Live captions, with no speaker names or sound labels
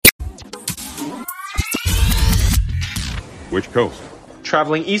Which coast?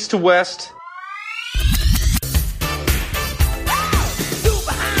 Traveling east to west.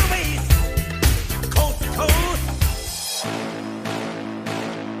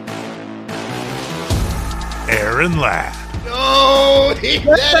 Aaron Ladd. No, he did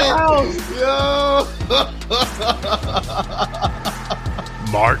it. Yo.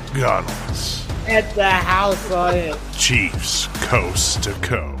 Mark Gunnels. At the house on it. Chiefs coast to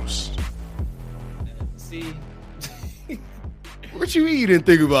coast. See, What you mean you didn't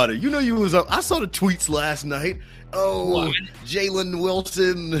think about it? You know you was up. I saw the tweets last night. Oh, what? Jalen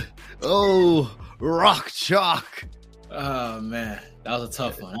Wilson. Oh, Rock Chalk. Oh man, that was a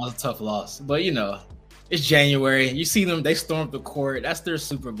tough one. That was a tough loss. But you know, it's January. You see them; they stormed the court. That's their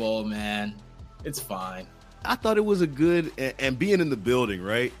Super Bowl, man. It's fine. I thought it was a good and being in the building,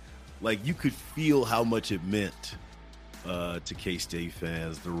 right? Like you could feel how much it meant to K-State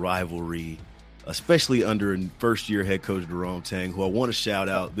fans, the rivalry, especially under first-year head coach Jerome Tang, who I want to shout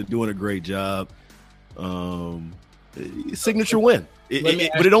out. Been doing a great job. Signature win,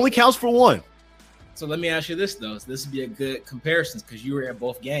 but it only counts for one. So let me ask you this though: this would be a good comparison because you were at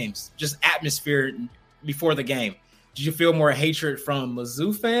both games. Just atmosphere before the game. Did you feel more hatred from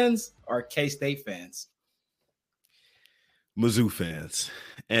Mizzou fans or K-State fans? Mizzou fans.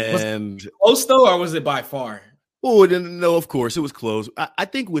 And was it close though, or was it by far? Oh, no, of course it was close. I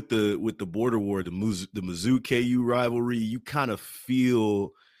think with the border war, the Mizzou KU rivalry, you kind of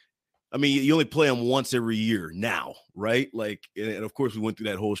feel. I mean, you only play them once every year now, right? Like, and of course we went through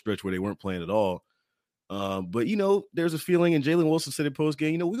that whole stretch where they weren't playing at all. But you know, there's a feeling, and Jalen Wilson said in post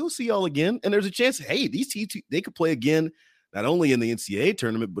game, you know, we're gonna see y'all again, and there's a chance. Hey, these teams they could play again, not only in the NCAA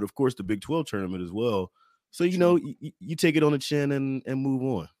tournament, but of course the Big 12 tournament as well. So you know, you take it on the chin and move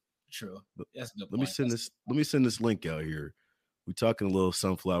on. True. That's a good point. Let me send this link out here. We're talking a little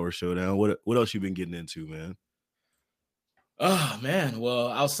Sunflower Showdown. What else you been getting into, man? Oh man, well,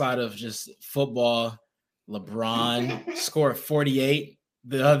 outside of just football, LeBron scored 48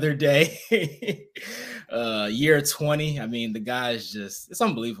 the other day. Year 20. I mean, the guy is it's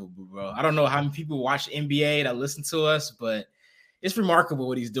unbelievable, bro. I don't know how many people watch NBA that listen to us, but it's remarkable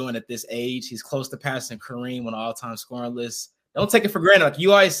what he's doing at this age. He's close to passing Kareem on the all-time scoring list. Don't take it for granted. Like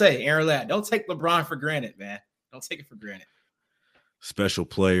you always say, Aaron Ladd, don't take LeBron for granted, man. Don't take it for granted. Special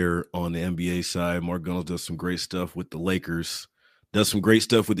player on the NBA side. Mark Gunnels does some great stuff with the Lakers. Does some great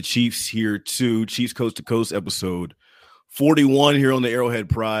stuff with the Chiefs here too. Chiefs Coast to Coast episode 41 here on the Arrowhead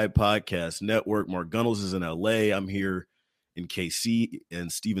Pride Podcast Network. Mark Gunnels is in LA. I'm here in KC, and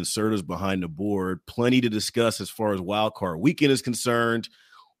Steven Serta's behind the board. Plenty to discuss as far as Wild Card Weekend is concerned.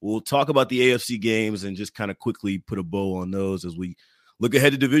 We'll talk about the AFC games and just kind of quickly put a bow on those as we look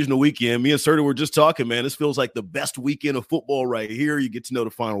ahead to divisional weekend. Me and Serta were just talking, man. This feels like the best weekend of football right here. You get to know the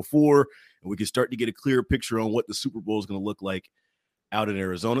Final Four, and we can start to get a clear picture on what the Super Bowl is going to look like out in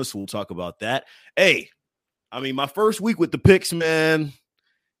Arizona. So we'll talk about that. Hey, I mean, my first week with the picks, man.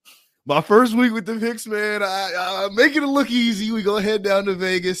 I'm making it look easy. We go head down to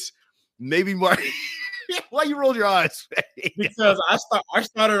Vegas. Maybe Mark. Why you rolled your eyes? Because I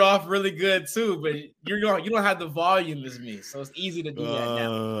started off really good too, but you don't have the volume as me, so it's easy to do that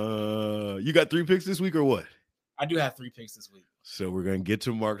now. You got 3 picks this week or what? I do have 3 picks this week. So we're gonna get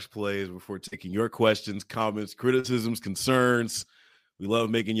to Mark's plays before taking your questions, comments, criticisms, concerns. We love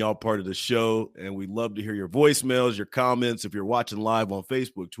making y'all part of the show, and we love to hear your voicemails, your comments. If you're watching live on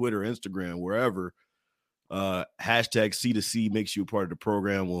Facebook, Twitter, Instagram, wherever, hashtag C2C makes you a part of the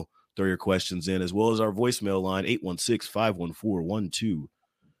program. We'll throw your questions in, as well as our voicemail line,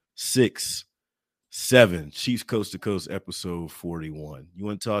 816-514-1267. Chiefs Coast to Coast, episode 41. You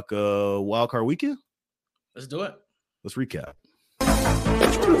want to talk Wild Card Weekend? Let's do it. Let's recap.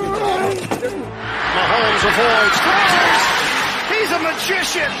 Mahomes avoids, throws. He's a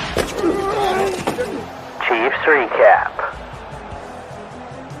magician. Chiefs recap.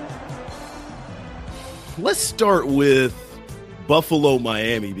 Let's start with Buffalo,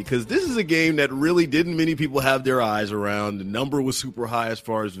 Miami, because this is a game that really didn't many people have their eyes around. The number was super high as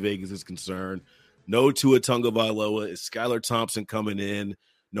far as Vegas is concerned. No Tua Tagovailoa. Is Skylar Thompson coming in?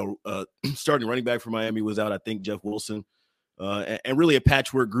 No, starting running back for Miami was out. I think Jeff Wilson, and really a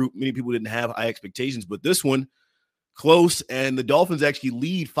patchwork group. Many people didn't have high expectations, but this one close, and the Dolphins actually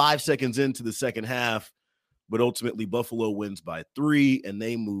lead 5 seconds into the second half, but ultimately Buffalo wins by 3, and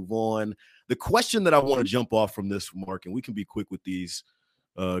they move on. The question that I want to jump off from this, Mark, and we can be quick with these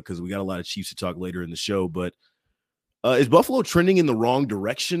because we got a lot of Chiefs to talk later in the show, but is Buffalo trending in the wrong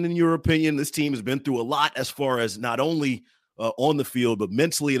direction, in your opinion? This team has been through a lot as far as not only on the field, but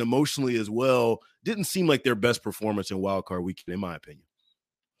mentally and emotionally as well. Didn't seem like their best performance in Wild Card Weekend, in my opinion.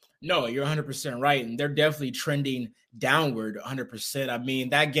 No, you're 100% right. And they're definitely trending downward 100%. I mean,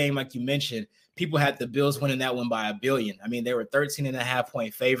 that game, like you mentioned, people had the Bills winning that one by 1 billion. I mean, they were 13.5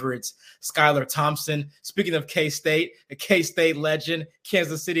 point favorites. Skylar Thompson, speaking of K-State, a K-State legend,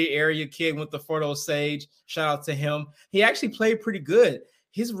 Kansas City area kid with the Fort Osage. Shout out to him. He actually played pretty good.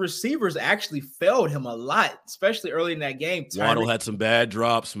 His receivers actually failed him a lot, especially early in that game. Waddle had some bad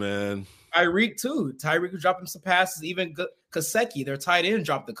drops, man. Tyreek too. Tyreek was dropping some passes. Even Kaseki, their tight end,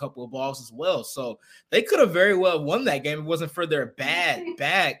 dropped a couple of balls as well. So they could have very well won that game if it wasn't for their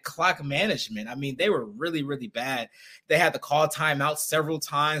bad clock management. I mean, they were really, really bad. They had to call timeout several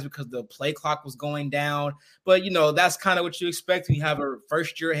times because the play clock was going down. But, that's kind of what you expect when you have a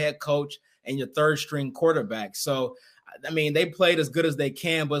first-year head coach and your third-string quarterback. So, I mean, they played as good as they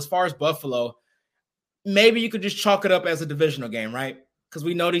can. But as far as Buffalo, maybe you could just chalk it up as a divisional game, right? Because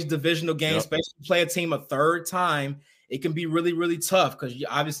we know these divisional games, especially play a team a third time, it can be really, really tough because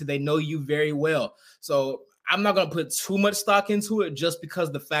obviously they know you very well. So I'm not going to put too much stock into it just because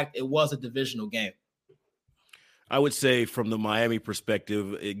of the fact it was a divisional game. I would say from the Miami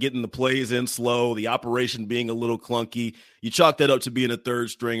perspective, getting the plays in slow, the operation being a little clunky, you chalk that up to being a third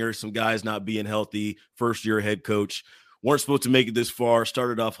stringer, some guys not being healthy, first-year head coach, weren't supposed to make it this far,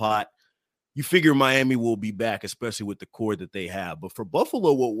 started off hot. You figure Miami will be back, especially with the core that they have. But for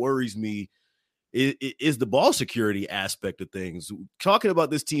Buffalo, what worries me is the ball security aspect of things. Talking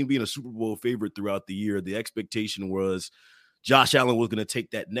about this team being a Super Bowl favorite throughout the year, the expectation was Josh Allen was going to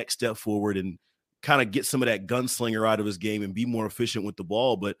take that next step forward and kind of get some of that gunslinger out of his game and be more efficient with the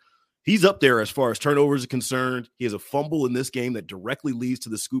ball. But he's up there as far as turnovers are concerned. He has a fumble in this game that directly leads to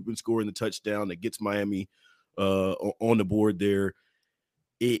the scoop and score and the touchdown that gets Miami on the board there.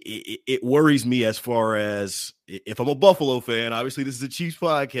 It worries me as far as if I'm a Buffalo fan. Obviously, this is a Chiefs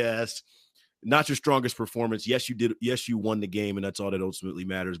podcast. Not your strongest performance. Yes, you did. Yes, you won the game, and that's all that ultimately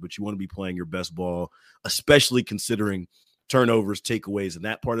matters. But you want to be playing your best ball, especially considering turnovers, takeaways in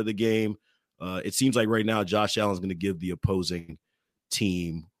that part of the game. It seems like right now Josh Allen's going to give the opposing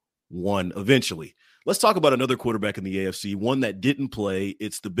team one eventually. Let's talk about another quarterback in the AFC, one that didn't play.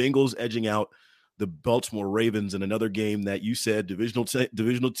 It's the Bengals edging out the Baltimore Ravens in another game that you said divisional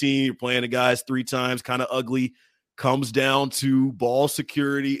team. You're playing the guys 3 times, kind of ugly. Comes down to ball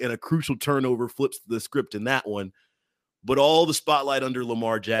security and a crucial turnover, flips the script in that one. But all the spotlight under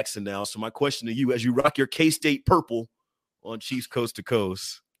Lamar Jackson now. So my question to you, as you rock your K-State purple on Chiefs Coast to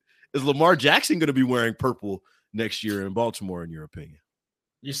Coast, is Lamar Jackson going to be wearing purple next year in Baltimore, in your opinion?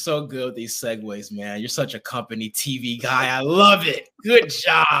 You're so good with these segues, man. You're such a company TV guy. I love it. Good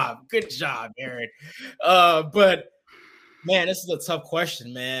job. Good job, Aaron. But, man, this is a tough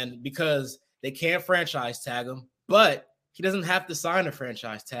question, man, because they can't franchise tag him, but he doesn't have to sign a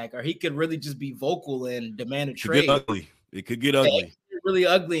franchise tag, or he could really just be vocal and demand a trade. It could get ugly. Really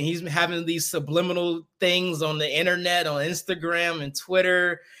ugly. And he's having these subliminal things on the internet, on Instagram and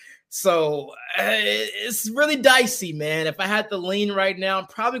Twitter. So it's really dicey, man. If I had to lean right now, I'm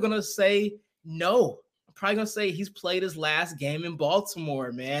probably going to say no. I'm probably going to say he's played his last game in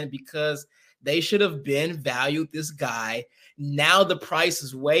Baltimore, man, because they should have valued this guy. Now the price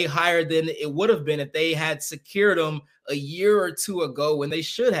is way higher than it would have been if they had secured him a year or two ago when they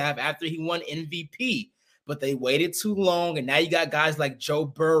should have after he won MVP. But they waited too long, and now you got guys like Joe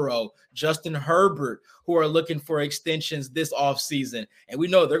Burrow, Justin Herbert, who are looking for extensions this offseason. And we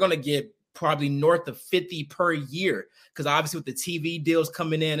know they're going to get probably north of 50 per year because obviously with the TV deals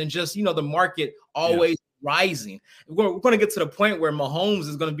coming in and just, the market always rising. We're going to get to the point where Mahomes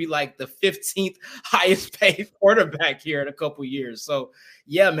is going to be like the 15th highest paid quarterback here in a couple years. So,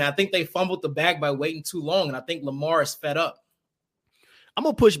 yeah, man, I think they fumbled the bag by waiting too long, and I think Lamar is fed up. I'm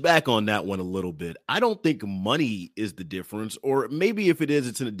going to push back on that one a little bit. I don't think money is the difference, or maybe if it is,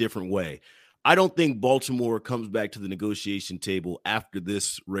 it's in a different way. I don't think Baltimore comes back to the negotiation table after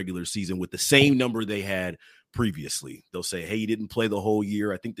this regular season with the same number they had previously. They'll say, hey, he didn't play the whole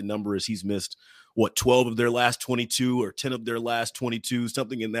year. I think the number is he's missed, 12 of their last 22 or 10 of their last 22,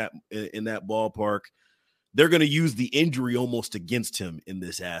 something in that ballpark. They're going to use the injury almost against him in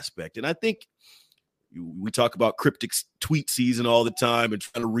this aspect. And I think we talk about cryptic tweet season all the time and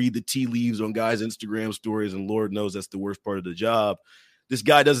trying to read the tea leaves on guys' Instagram stories, and Lord knows that's the worst part of the job. This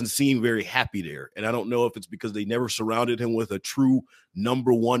guy doesn't seem very happy there, and I don't know if it's because they never surrounded him with a true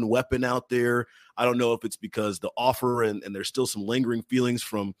number one weapon out there. I don't know if it's because the offer and there's still some lingering feelings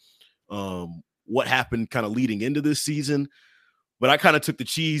from what happened kind of leading into this season. But I kind of took the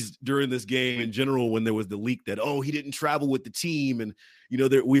cheese during this game in general when there was the leak that, he didn't travel with the team. And,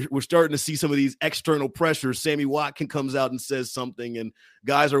 we're starting to see some of these external pressures. Sammy Watkins comes out and says something, and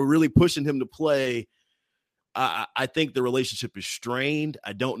guys are really pushing him to play. I think the relationship is strained.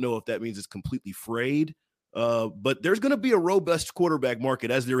 I don't know if that means it's completely frayed. But there's going to be a robust quarterback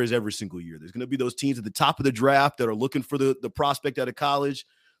market, as there is every single year. There's going to be those teams at the top of the draft that are looking for the prospect out of college.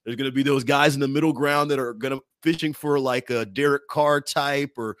 There's going to be those guys in the middle ground that are going to fishing for like a Derek Carr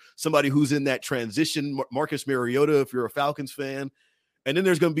type or somebody who's in that transition, Marcus Mariota, if you're a Falcons fan. And then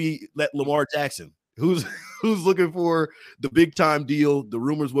there's going to be that Lamar Jackson, who's looking for the big time deal. The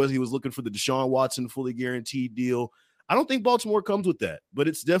rumors was he was looking for the Deshaun Watson fully guaranteed deal. I don't think Baltimore comes with that, but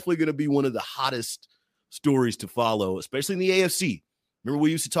it's definitely going to be one of the hottest stories to follow, especially in the AFC. Remember,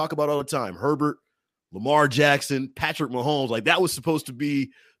 we used to talk about all the time, Herbert, Lamar Jackson, Patrick Mahomes. Like, that was supposed to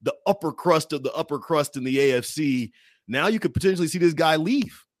be the upper crust of the upper crust in the AFC. Now you could potentially see this guy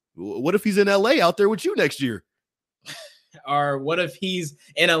leave. What if he's in LA out there with you next year? Or what if he's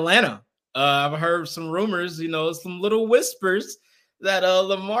in Atlanta? I've heard some rumors, some little whispers that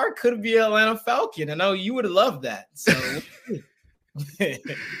Lamar could be an Atlanta Falcon. I know you would love that. So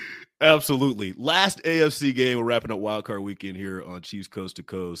Absolutely. Last AFC game, we're wrapping up wildcard weekend here on Chiefs Coast to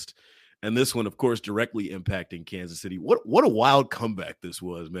Coast. And this one, of course, directly impacting Kansas City. What a wild comeback this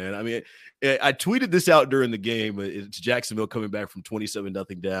was, man. I mean, I tweeted this out during the game. It's Jacksonville coming back from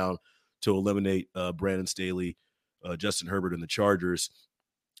 27-0 down to eliminate Brandon Staley, Justin Herbert, and the Chargers.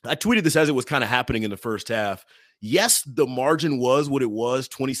 I tweeted this as it was kind of happening in the first half. Yes, the margin was what it was,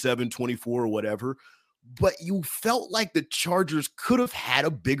 27, 24 or whatever. But you felt like the Chargers could have had a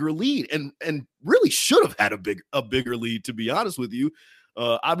bigger lead and really should have had a bigger lead, to be honest with you.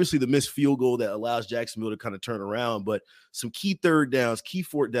 Obviously, the missed field goal that allows Jacksonville to kind of turn around, but some key third downs, key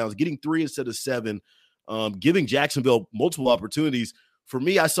fourth downs, getting 3 instead of 7, giving Jacksonville multiple opportunities. For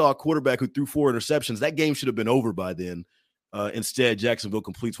me, I saw a quarterback who threw 4 interceptions. That game should have been over by then. Instead, Jacksonville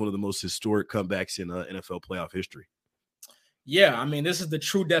completes one of the most historic comebacks in NFL playoff history. Yeah, I mean, this is the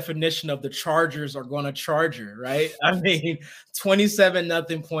true definition of the Chargers are going to Charger, right? I mean,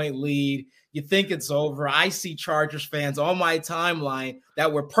 27-0 point lead. You think it's over. I see Chargers fans on my timeline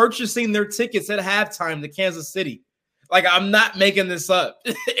that were purchasing their tickets at halftime to Kansas City. Like, I'm not making this up.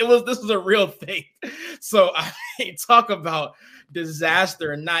 This was a real thing. So, I mean, talk about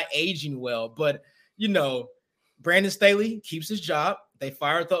disaster and not aging well. But, Brandon Staley keeps his job. They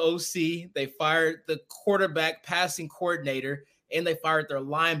fired the OC. They fired the quarterback passing coordinator, and they fired their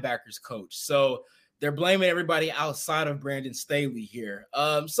linebackers coach. So they're blaming everybody outside of Brandon Staley here.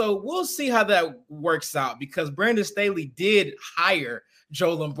 So we'll see how that works out, because Brandon Staley did hire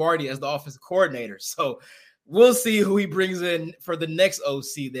Joe Lombardi as the offensive coordinator. So we'll see who he brings in for the next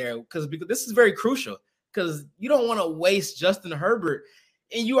OC there, because this is very crucial, because you don't want to waste Justin Herbert.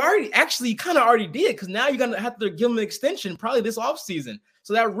 And you kind of already did, because now you're going to have to give him an extension probably this offseason.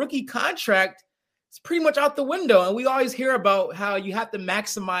 So that rookie contract is pretty much out the window. And we always hear about how you have to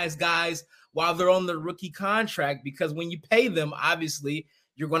maximize guys while they're on the rookie contract, because when you pay them, obviously,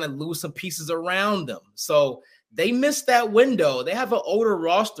 you're going to lose some pieces around them. So they missed that window. They have an older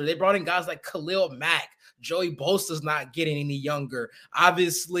roster. They brought in guys like Khalil Mack. Joey Bosa's not getting any younger.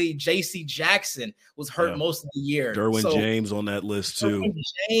 Obviously, J.C. Jackson was hurt most of the year. Derwin James on that list too. Derwin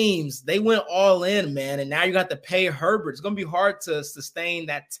James, they went all in, man, and now you got to pay Herbert. It's going to be hard to sustain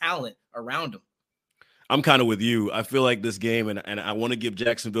that talent around him. I'm kind of with you. I feel like this game, and I want to give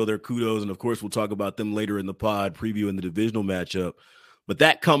Jacksonville their kudos, and of course we'll talk about them later in the pod, previewing the divisional matchup. But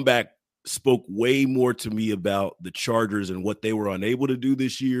that comeback spoke way more to me about the Chargers and what they were unable to do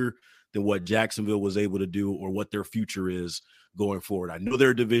this year than what Jacksonville was able to do or what their future is going forward. I know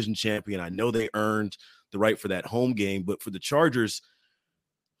they're a division champion. I know they earned the right for that home game, but for the Chargers,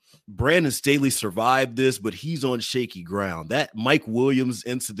 Brandon Staley survived this, but he's on shaky ground. That Mike Williams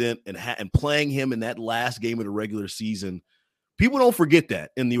incident and playing him in that last game of the regular season, people don't forget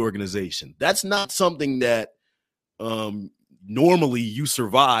that in the organization. That's not something that normally you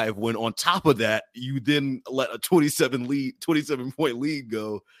survive when on top of that, you then let a 27-point lead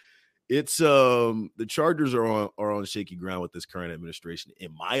go. It's the Chargers are on shaky ground with this current administration,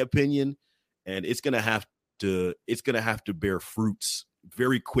 in my opinion, and it's gonna have to bear fruits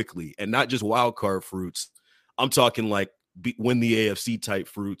very quickly, and not just wild card fruits. I'm talking like win the AFC type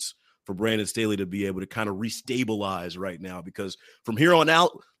fruits for Brandon Staley to be able to kind of restabilize right now, because from here on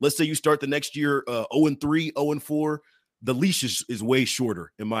out, let's say you start the next year 0-3, 0-4, the leash is way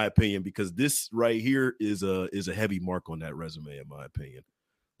shorter, in my opinion, because this right here is a heavy mark on that resume, in my opinion.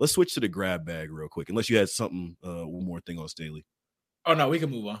 Let's switch to the grab bag real quick, unless you had something, one more thing on Staley. Oh, no, we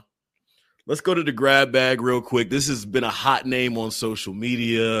can move on. Let's go to the grab bag real quick. This has been a hot name on social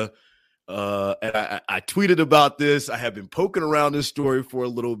media. And I tweeted about this. I have been poking around this story for a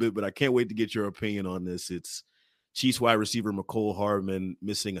little bit, but I can't wait to get your opinion on this. It's Chiefs wide receiver Mecole Hardman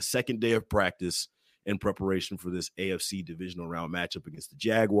missing a second day of practice in preparation for this AFC divisional round matchup against the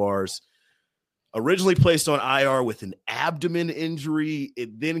Jaguars. Originally placed on IR with an abdomen injury.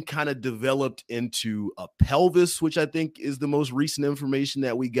 It then kind of developed into a pelvis, which I think is the most recent information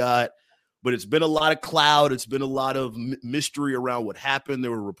that we got. But it's been a lot of cloud. It's been a lot of mystery around what happened.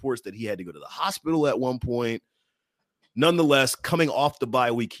 There were reports that he had to go to the hospital at one point. Nonetheless, coming off the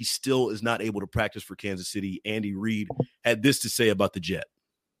bye week, he still is not able to practice for Kansas City. Andy Reid had this to say about the Jet.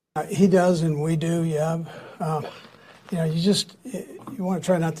 He does, and we do, yeah. You want to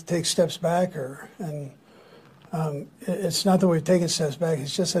try not to take steps back, it's not that we've taken steps back.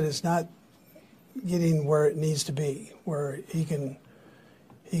 It's just that it's not getting where it needs to be, where he can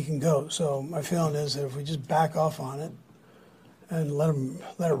go. So my feeling is that if we just back off on it and let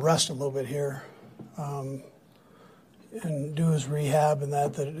it rest a little bit here, and do his rehab and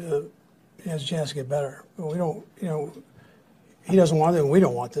that he has a chance to get better. But we don't, he doesn't want it, and we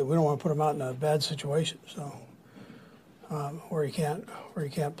don't want it. We don't want to put him out in a bad situation. So where he can't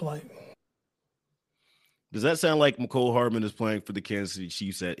play. Does that sound like Mecole Hardman is playing for the Kansas City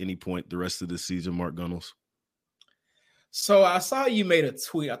Chiefs at any point the rest of the season, Mark Gunnels? So I saw you made a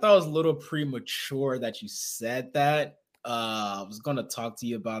tweet. I thought it was a little premature that you said that. I was going to talk to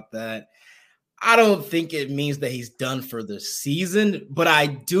you about that. I don't think it means that he's done for the season, but I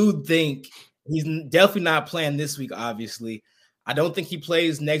do think he's definitely not playing this week, obviously. I don't think he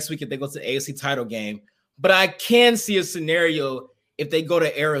plays next week if they go to the AFC title game, but I can see a scenario if they go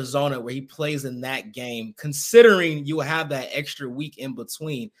to Arizona where he plays in that game, considering you have that extra week in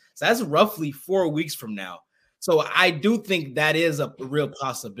between. So that's roughly 4 weeks from now. So I do think that is a real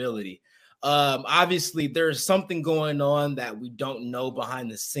possibility. Obviously, there's something going on that we don't know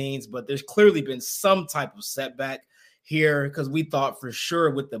behind the scenes, but there's clearly been some type of setback here because we thought for sure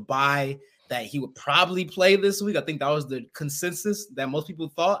with the bye that he would probably play this week. I think that was the consensus that most people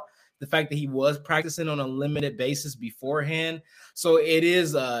thought, the fact that he was practicing on a limited basis beforehand. So it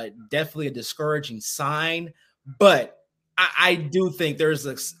is definitely a discouraging sign, but I do think there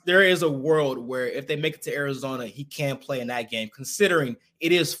is a world where if they make it to Arizona, he can play in that game, considering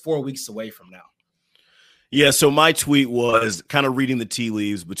it is 4 weeks away from now. Yeah, so my tweet was kind of reading the tea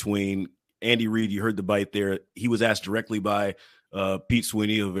leaves between Andy Reid. You heard the bite there. He was asked directly by Pete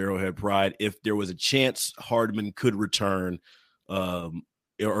Sweeney of Arrowhead Pride if there was a chance Hardman could return or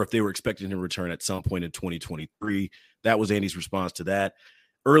if they were expecting him to return at some point in 2023. That was Andy's response to that.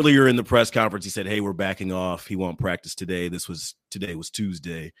 Earlier in the press conference, he said, hey, we're backing off. He won't practice today. Today was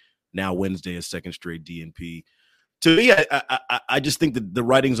Tuesday. Now Wednesday is second straight DNP. To me, I just think that the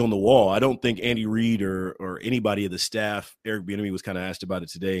writing's on the wall. I don't think Andy Reid or anybody of the staff, Eric Bieniemy was kind of asked about it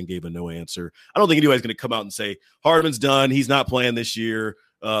today and gave a no answer. I don't think anybody's going to come out and say, Hardman's done. He's not playing this year.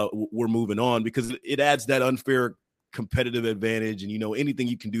 We're moving on, because it adds that unfair competitive advantage, and anything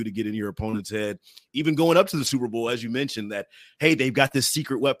you can do to get in your opponent's head, even going up to the Super Bowl, as you mentioned, that hey, they've got this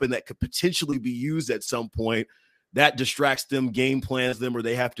secret weapon that could potentially be used at some point. That distracts them, game plans them, or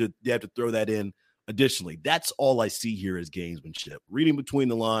they have to throw that in additionally. That's all I see here as gamesmanship. Reading between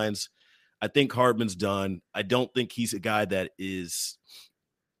the lines, I think Hardman's done. I don't think he's a guy that is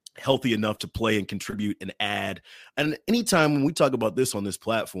healthy enough to play and contribute and add. And anytime when we talk about this on this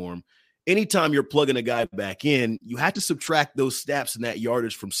platform, anytime you're plugging a guy back in, you have to subtract those snaps and that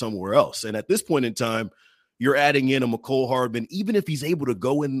yardage from somewhere else. And at this point in time, you're adding in a Mecole Hardman. Even if he's able to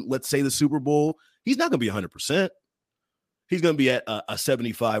go in, let's say, the Super Bowl, he's not going to be 100%. He's going to be at a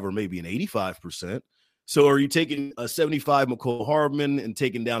 75 or maybe an 85%. So are you taking a 75 Mecole Hardman and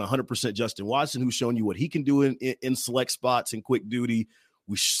taking down 100% Justin Watson, who's shown you what he can do in select spots and quick duty?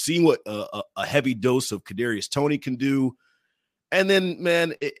 We've seen what a heavy dose of Kadarius Toney can do. And then,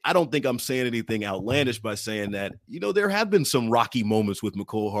 man, I don't think I'm saying anything outlandish by saying that, there have been some rocky moments with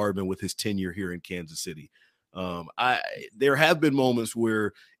Mecole Hardman with his tenure here in Kansas City. There have been moments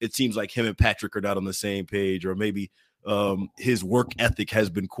where it seems like him and Patrick are not on the same page, or maybe his work ethic has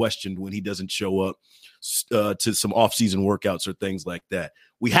been questioned when he doesn't show up to some offseason workouts or things like that.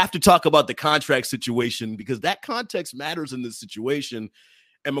 We have to talk about the contract situation, because that context matters in this situation.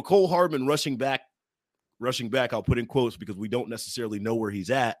 And Mecole Hardman rushing back, I'll put in quotes because we don't necessarily know where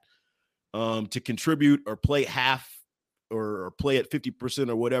he's at, to contribute or play half or play at 50%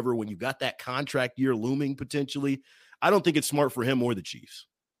 or whatever when you got that contract year looming potentially. I don't think it's smart for him or the Chiefs.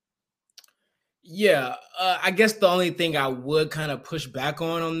 Yeah, I guess the only thing I would kind of push back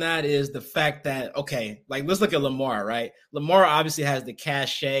on that is the fact that, okay, like let's look at Lamar, right? Lamar obviously has the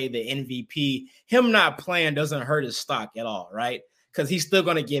cachet, the MVP. Him not playing doesn't hurt his stock at all, right? Because he's still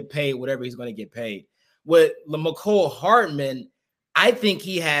going to get paid whatever he's going to get paid. With Mecole Hardman, I think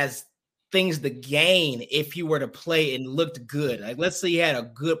he has things to gain if he were to play and looked good. Like, let's say he had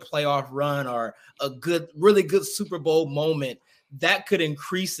a good playoff run or a really good Super Bowl moment, that could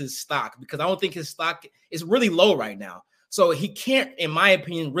increase his stock, because I don't think his stock is really low right now. So he can't, in my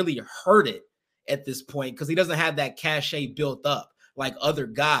opinion, really hurt it at this point because he doesn't have that cachet built up like other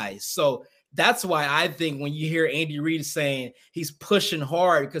guys. So that's why I think when you hear Andy Reid saying he's pushing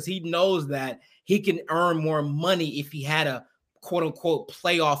hard, because he knows that he can earn more money if he had a quote unquote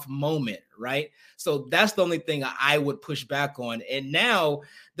playoff moment, right? So that's the only thing I would push back on. And now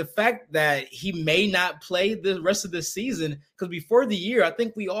the fact that he may not play the rest of the season, because before the year, I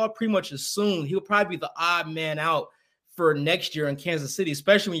think we all pretty much assumed he'll probably be the odd man out for next year in Kansas City,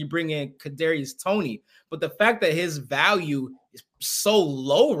 especially when you bring in Kadarius Toney. But the fact that his value is so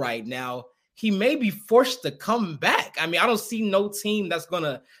low right now, he may be forced to come back. I mean, I don't see no team that's going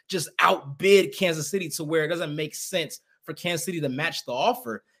to just outbid Kansas City to where it doesn't make sense for Kansas City to match the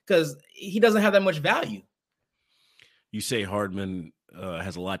offer, because he doesn't have that much value. You say Hardman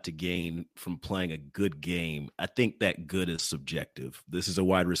has a lot to gain from playing a good game. I think that good is subjective. This is a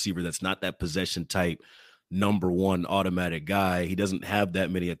wide receiver that's not that possession type, number one automatic guy. He doesn't have that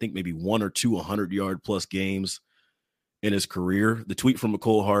many, I think maybe 1 or 2 100-yard plus games in his career. The tweet from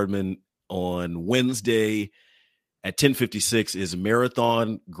Mecole Hardman on Wednesday at 10:56 is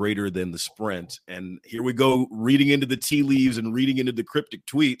marathon greater than the sprint. And here we go, reading into the tea leaves and reading into the cryptic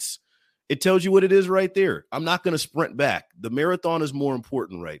tweets. It tells you what it is right there. I'm not going to sprint back. The marathon is more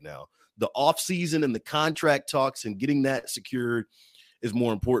important right now. The offseason and the contract talks and getting that secured is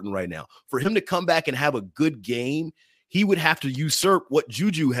more important right now. For him to come back and have a good game, he would have to usurp what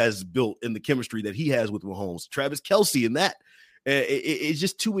Juju has built in the chemistry that he has with Mahomes, Travis Kelce, and that. It's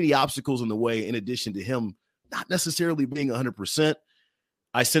just too many obstacles in the way, in addition to him not necessarily being 100%.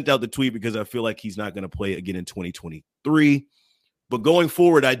 I sent out the tweet because I feel like he's not going to play again in 2023. But going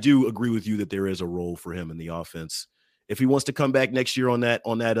forward, I do agree with you that there is a role for him in the offense. If he wants to come back next year on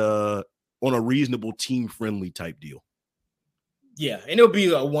a reasonable team-friendly type deal. Yeah, and it'll be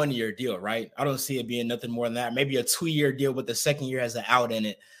a 1-year deal, right? I don't see it being nothing more than that. Maybe a 2-year deal with the second year has an out in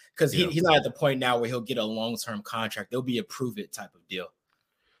it, because he's not at the point now where he'll get a long-term contract. It'll be a prove-it type of deal.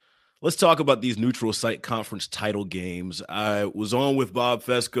 Let's talk about these neutral site conference title games. I was on with Bob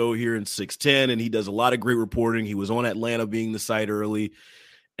Fesco here in 610, and he does a lot of great reporting. He was on Atlanta being the site early,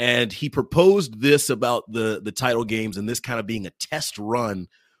 and he proposed this about the title games and this kind of being a test run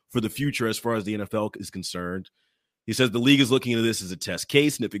for the future as far as the NFL is concerned. He says the league is looking at this as a test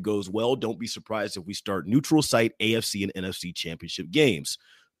case, and if it goes well, don't be surprised if we start neutral site AFC and NFC championship games.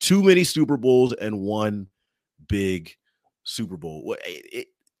 Too many Super Bowls and one big Super Bowl.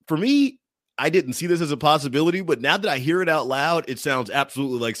 For me, I didn't see this as a possibility, but now that I hear it out loud, it sounds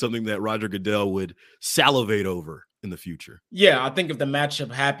absolutely like something that Roger Goodell would salivate over in the future. Yeah, I think if the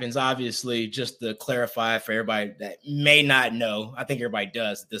matchup happens, obviously, just to clarify for everybody that may not know, I think everybody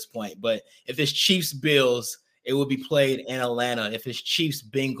does at this point, but if it's Chiefs-Bills, it will be played in Atlanta. If it's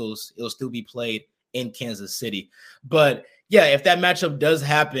Chiefs-Bengals, it'll still be played in Kansas City. But yeah, if that matchup does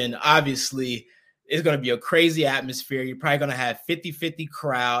happen, obviously it's going to be a crazy atmosphere. You're probably going to have 50-50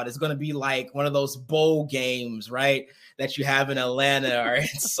 crowd. It's going to be like one of those bowl games, right, that you have in Atlanta or in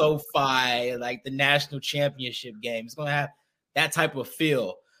SoFi, like the national championship game. It's going to have that type of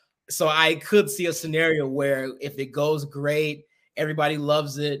feel. So I could see a scenario where if it goes great, everybody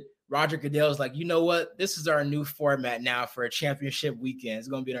loves it. Roger Goodell's like, you know what? This is our new format now for a championship weekend. It's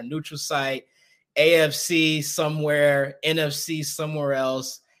going to be on a neutral site, AFC somewhere, NFC somewhere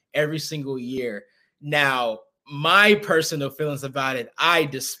else, every single year. Now, my personal feelings about it, I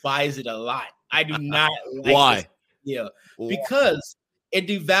despise it a lot. I do not like Why? this deal because it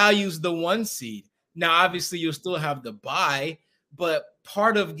devalues the 1 seed. Now, obviously, you'll still have the bye, but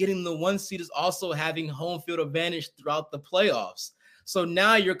part of getting the 1 seed is also having home field advantage throughout the playoffs. So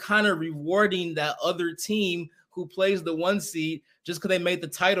now you're kind of rewarding that other team who plays the 1 seed just because they made the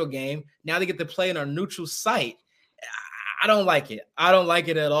title game. Now they get to play in a neutral site. I don't like it. I don't like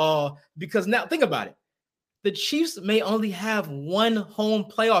it at all, because now think about it. The Chiefs may only have one home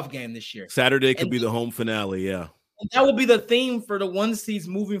playoff game this year. Saturday could be the home finale, yeah. And that will be the theme for the 1 seeds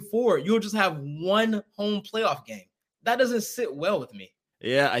moving forward. You'll just have one home playoff game. That doesn't sit well with me.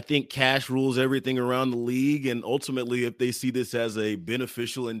 Yeah, I think cash rules everything around the league, and ultimately, if they see this as a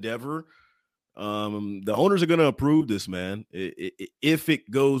beneficial endeavor, the owners are going to approve this, man, if it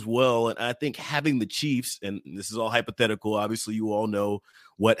goes well. And I think having the Chiefs, and this is all hypothetical, obviously you all know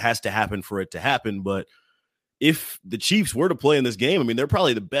what has to happen for it to happen, but if the Chiefs were to play in this game, I mean, they're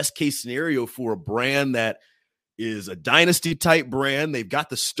probably the best case scenario for a brand that is a dynasty type brand. They've got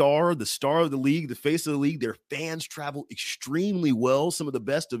the star of the league, the face of the league. Their fans travel extremely well, some of the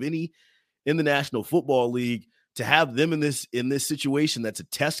best of any in the National Football League. To have them in this situation, that's a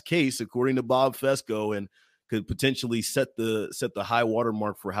test case, according to Bob Fesco, and could potentially set the high water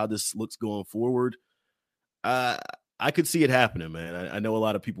mark for how this looks going forward. I could see it happening, man. I know a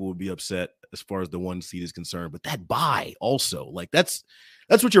lot of people would be upset as far as the 1 seed is concerned, but that bye also, like that's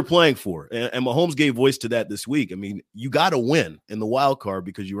what you're playing for. And Mahomes gave voice to that this week. I mean, you got to win in the wild card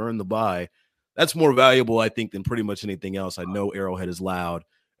because you earned the bye. That's more valuable, I think, than pretty much anything else. I know Arrowhead is loud,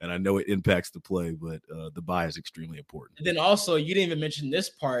 and I know it impacts the play, but the bye is extremely important. And then also, you didn't even mention this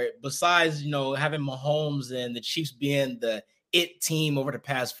part. Besides, having Mahomes and the Chiefs being the it team over the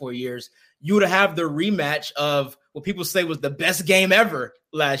past 4 years, you would have the rematch of what people say was the best game ever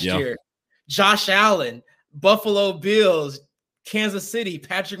last year. Josh Allen, Buffalo Bills, Kansas City,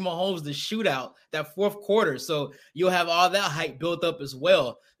 Patrick Mahomes, the shootout, that fourth quarter. So you'll have all that hype built up as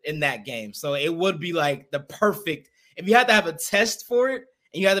well in that game. So it would be like the perfect, if you had to have a test for it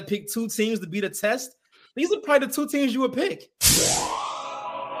and you had to pick 2 teams to beat a test, these are probably the 2 teams you would pick.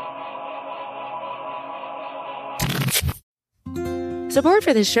 Support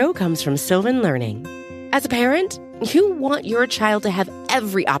for this show comes from Sylvan Learning. As a parent, you want your child to have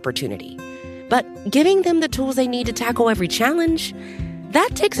every opportunity, but giving them the tools they need to tackle every challenge, that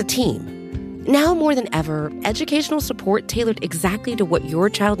takes a team. Now more than ever, educational support tailored exactly to what your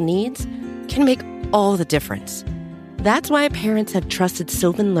child needs can make all the difference. That's why parents have trusted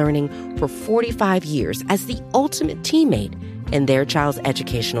Sylvan Learning for 45 years as the ultimate teammate in their child's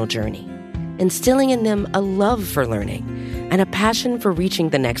educational journey, instilling in them a love for learning and a passion for reaching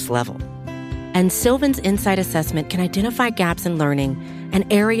the next level. And Sylvan's Insight Assessment can identify gaps in learning and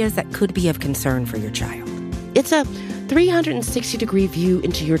areas that could be of concern for your child. It's a 360-degree view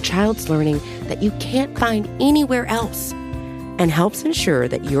into your child's learning that you can't find anywhere else, and helps ensure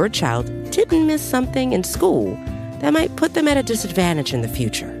that your child didn't miss something in school that might put them at a disadvantage in the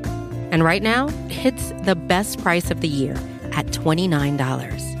future. And right now, it's the best price of the year at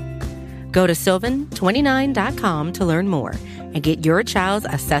 $29. Go to sylvan29.com to learn more and get your child's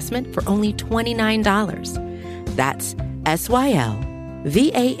assessment for only $29. That's SYLVAN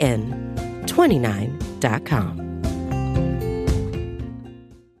 29.com.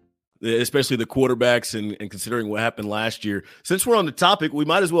 Especially the quarterbacks and considering what happened last year. Since we're on the topic, we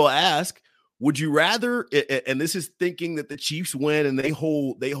might as well ask, would you rather, and this is thinking that the Chiefs win and they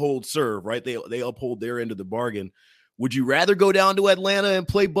hold serve, right? They uphold their end of the bargain. Would you rather go down to Atlanta and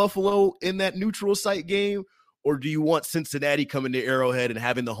play Buffalo in that neutral site game? Or do you want Cincinnati coming to Arrowhead and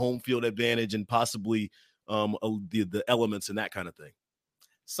having the home field advantage and possibly the elements and that kind of thing?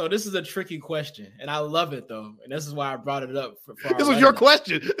 So this is a tricky question, and I love it, though. And this is why I brought it up. This was your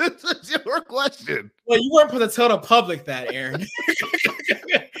question. This is your question. Well, you weren't supposed to tell the public that, Aaron.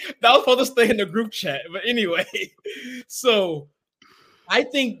 That was supposed to stay in the group chat. But anyway, so I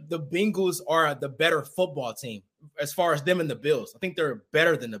think the Bengals are the better football team as far as them and the Bills. I think they're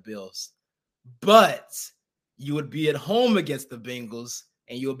better than the Bills. But you would be at home against the Bengals,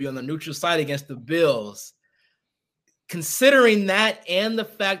 and you would be on the neutral side against the Bills. Considering that and the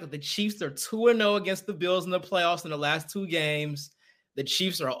fact that the Chiefs are 2-0 against the Bills in the playoffs in the last 2 games, the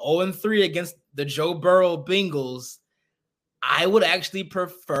Chiefs are 0-3 against the Joe Burrow Bengals, I would actually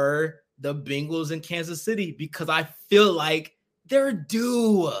prefer the Bengals in Kansas City because I feel like they're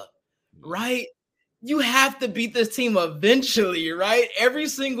due, right? You have to beat this team eventually, right? Every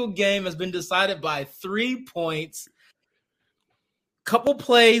single game has been decided by 3 points. Couple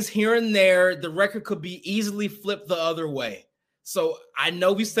plays here and there, the record could be easily flipped the other way. So I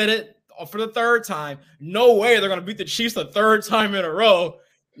know we said it for the 3rd time. No way they're going to beat the Chiefs the 3rd time in a row.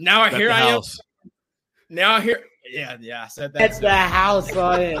 Now here I am. Now here, yeah, I said that. That's the house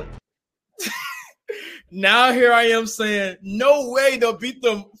on it. Now here I am saying, no way they'll beat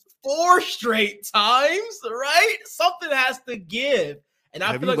them 4 straight times, right? Something has to give. And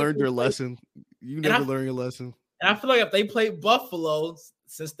Have you learned your lesson? You never learn your lesson. And I feel like if they play Buffalo,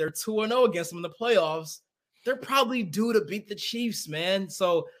 since they're 2-0 against them in the playoffs, they're probably due to beat the Chiefs, man.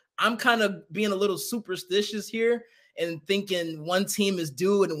 So I'm kind of being a little superstitious here and thinking one team is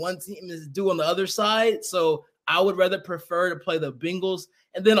due and one team is due on the other side. So I would rather prefer to play the Bengals.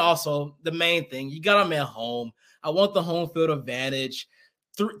 And then also the main thing, you got them at home. I want the home field advantage.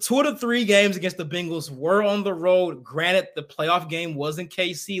 2 of the 3 games against the Bengals were on the road. Granted, the playoff game was in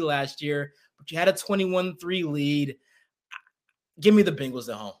KC last year, but you had a 21-3 lead. Give me the Bengals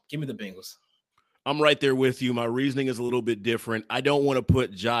at home. Give me the Bengals. I'm right there with you. My reasoning is a little bit different. I don't want to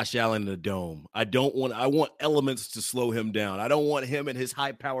put Josh Allen in the dome. I want elements to slow him down. I don't want him and his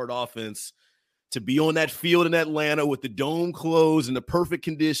high-powered offense to be on that field in Atlanta with the dome closed and the perfect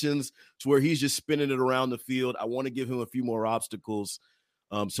conditions to where he's just spinning it around the field. I want to give him a few more obstacles.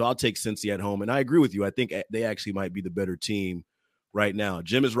 So I'll take Cincy at home. And I agree with you. I think they actually might be the better team right now.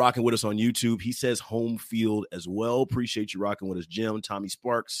 Jim is rocking with us on YouTube. He says home field as well. Appreciate you rocking with us, Jim. Tommy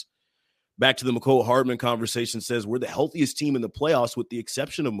Sparks, back to the McCole Hardman conversation, says we're the healthiest team in the playoffs with the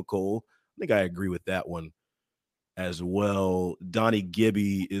exception of McCole. I think I agree with that one as well. Donnie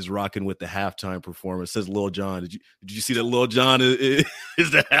Gibby is rocking with the halftime performance. Says Lil Jon. Did you see that Lil Jon is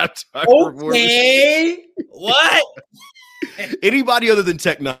the halftime performance? Okay. What? Anybody other than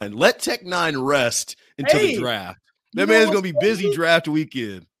Tech Nine. Let Tech Nine rest until the draft. That man's going to be busy draft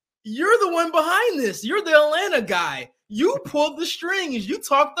weekend. You're the one behind this. You're the Atlanta guy. You pulled the strings. You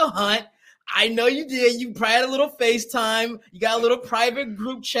talked the hunt. I know you did. You probably had a little FaceTime. You got a little private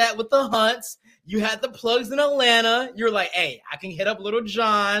group chat with the hunts. You had the plugs in Atlanta. You're like, hey, I can hit up Little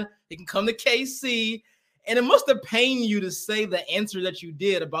John. He can come to KC. And it must have pained you to say the answer that you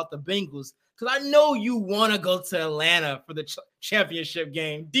did about the Bengals, because I know you want to go to Atlanta for the championship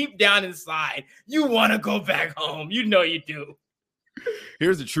game. Deep down inside, you want to go back home. You know you do.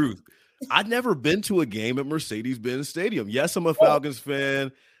 Here's the truth. I'd never been to a game at Mercedes-Benz Stadium. Yes, I'm a Falcons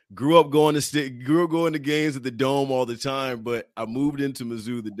fan. Grew up going to games at the Dome all the time, but I moved into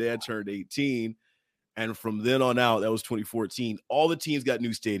Mizzou the day I turned 18. And from then on out, that was 2014, all the teams got new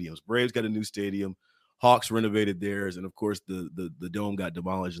stadiums. Braves got a new stadium. Hawks renovated theirs. And, of course, the Dome got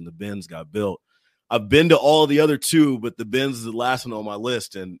demolished and the Benz got built. I've been to all of the other two, but the Benz is the last one on my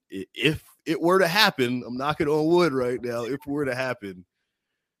list. And if it were to happen, I'm knocking on wood right now, if it were to happen,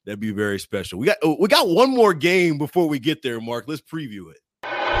 that'd be very special. We got one more game before we get there, Mark. Let's preview it.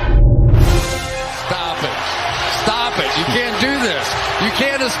 Stop it. You can't do this. You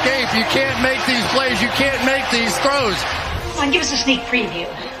can't escape. You can't make these plays. You can't make these throws. Come on, give us a sneak preview.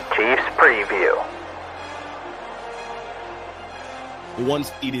 Chiefs preview. The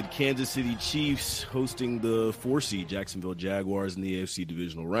one-seeded Kansas City Chiefs hosting the 4-seed Jacksonville Jaguars in the AFC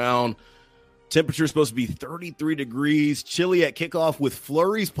divisional round. Temperature is supposed to be 33 degrees, chilly at kickoff with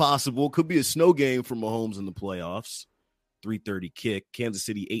flurries possible. Could be a snow game for Mahomes in the playoffs. 3:30 kick. Kansas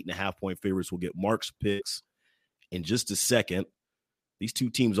City 8.5-point favorites. Will get Mark's picks in just a second. These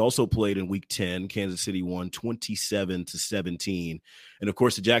two teams also played in Week 10. Kansas City won 27-17. And, of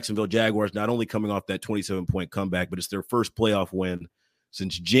course, the Jacksonville Jaguars not only coming off that 27-point comeback, but it's their first playoff win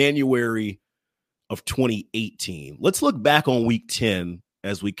since January of 2018. Let's look back on Week 10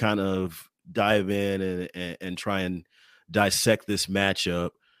 as we kind of dive in and try and dissect this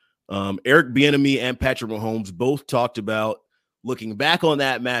matchup. Eric Bieniemy and Patrick Mahomes both talked about looking back on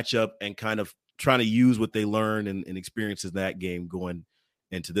that matchup and kind of trying to use what they learned and experiences that game going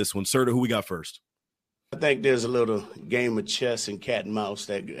into this one. Serta, who we got first? I think there's a little game of chess and cat and mouse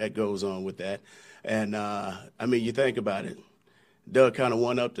that goes on with that. And, you think about it. Doug kind of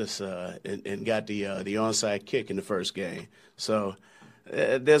one-upped us and got the onside kick in the first game. So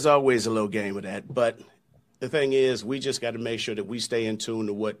there's always a little game of that. But the thing is, we just got to make sure that we stay in tune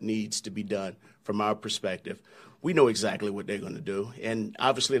to what needs to be done from our perspective. We know exactly what they're going to do, and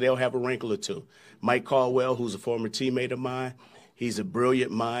obviously they'll have a wrinkle or two. Mike Caldwell, who's a former teammate of mine, he's a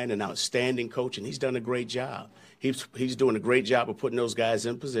brilliant mind, an outstanding coach, and he's done a great job. He's doing a great job of putting those guys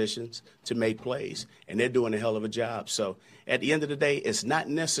in positions to make plays, and they're doing a hell of a job. So at the end of the day, it's not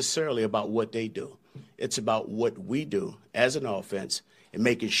necessarily about what they do. It's about what we do as an offense and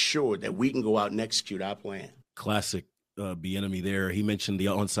making sure that we can go out and execute our plan. Classic Bieniemy there. He mentioned the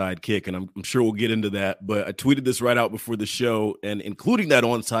onside kick, and I'm sure we'll get into that. But I tweeted this right out before the show, and including that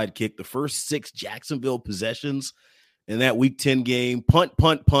onside kick, the first 6 Jacksonville possessions in that Week 10 game, punt,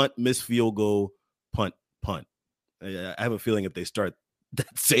 miss field goal, punt. I have a feeling if they start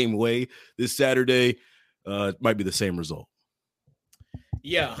that same way this Saturday, it might be the same result.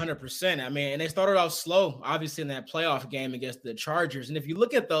 Yeah, 100%. And they started off slow, obviously, in that playoff game against the Chargers. And if you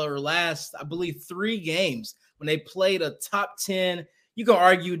look at their last, I believe, 3 games, when they played a top 10, you can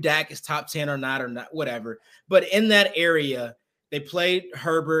argue Dak is top 10 or not, whatever. But in that area, they played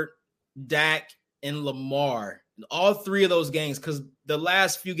Herbert, Dak, and Lamar. All 3 of those games, because the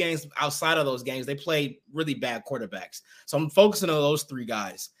last few games outside of those games, they played really bad quarterbacks. So I'm focusing on those 3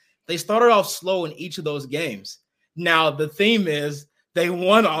 guys. They started off slow in each of those games. Now, the theme is they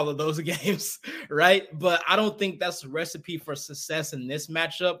won all of those games, right? But I don't think that's a recipe for success in this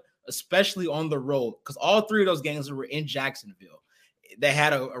matchup, especially on the road, because all 3 of those games were in Jacksonville. They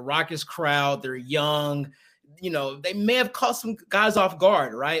had a raucous crowd. They're young. They may have caught some guys off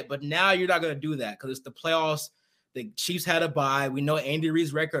guard, right? But now you're not going to do that because it's the playoffs. The Chiefs had a bye. We know Andy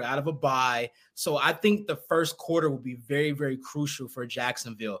Reid's record out of a bye. So I think the first quarter will be very, very crucial for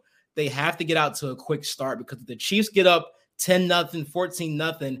Jacksonville. They have to get out to a quick start because if the Chiefs get up 10-0,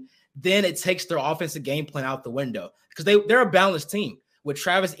 14-0, then it takes their offensive game plan out the window because they're a balanced team. With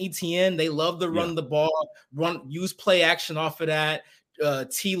Travis Etienne, they love to run the ball, use play action off of that.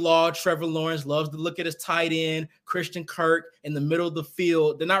 T-Law, Trevor Lawrence loves to look at his tight end, Christian Kirk in the middle of the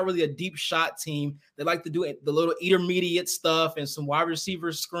field. They're not really a deep shot team. They like to do the little intermediate stuff and some wide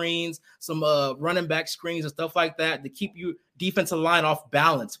receiver screens, some running back screens and stuff like that to keep you defensive line off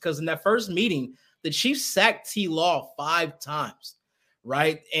balance. Because in that first meeting, the Chiefs sacked T-Law 5 times,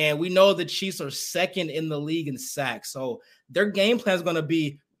 right? And we know the Chiefs are second in the league in sacks. So their game plan is going to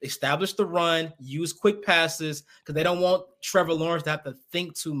be establish the run, use quick passes, because they don't want Trevor Lawrence to have to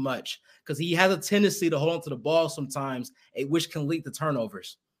think too much, because he has a tendency to hold on to the ball sometimes, which can lead to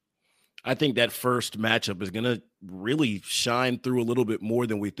turnovers. I think that first matchup is going to really shine through a little bit more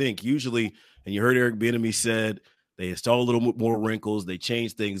than we think. Usually, and you heard Eric Bieniemy said, they install a little bit more wrinkles, they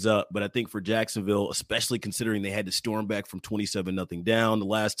change things up. But I think for Jacksonville, especially considering they had to storm back from 27-0 down the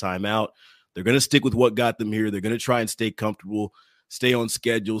last time out, they're going to stick with what got them here. They're going to try and stay comfortable, stay on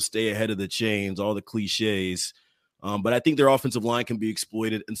schedule, stay ahead of the chains, all the cliches. But I think their offensive line can be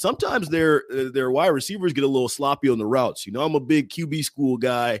exploited. And sometimes their wide receivers get a little sloppy on the routes. You know, I'm a big QB school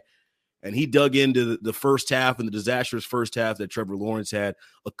guy, and he dug into the first half and the disastrous first half that Trevor Lawrence had.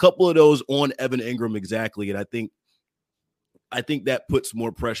 A couple of those on Evan Ingram exactly. And I think that puts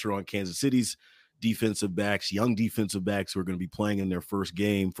more pressure on Kansas City's defensive backs, young defensive backs who are going to be playing in their first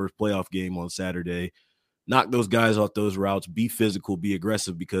playoff game on Saturday. Knock those guys off those routes, be physical, be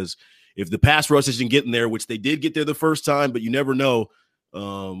aggressive, because if the pass rush isn't getting there, which they did get there the first time, but you never know,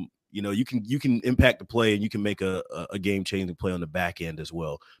 you can impact the play and you can make a game-changing play on the back end as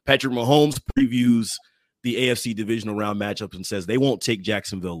well. Patrick Mahomes previews the AFC divisional round matchups and says they won't take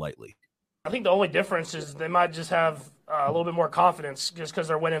Jacksonville lightly. I think the only difference is they might just have a little bit more confidence just because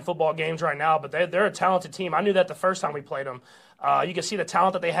they're winning football games right now, but they're a talented team. I knew that the first time we played them. You can see the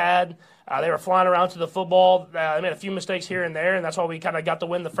talent that they had. They were flying around to the football. They made a few mistakes here and there, and that's why we kind of got the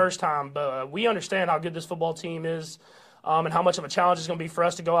win the first time. But we understand how good this football team is and how much of a challenge it's going to be for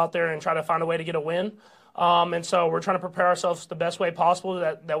us to go out there and try to find a way to get a win. And so we're trying to prepare ourselves the best way possible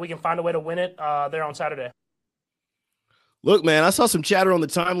that we can find a way to win it there on Saturday. Look, man, I saw some chatter on the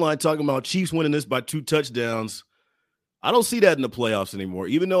timeline talking about Chiefs winning this by 2 touchdowns. I don't see that in the playoffs anymore.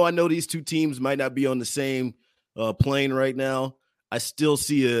 Even though I know these two teams might not be on the same plane right now, I still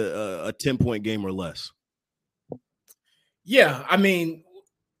see a 10-point game or less. Yeah, I mean,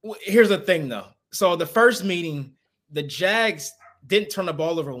 here's the thing, though. So the first meeting, the Jags didn't turn the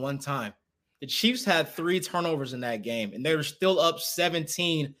ball over one time. The Chiefs had 3 turnovers in that game, and they were still up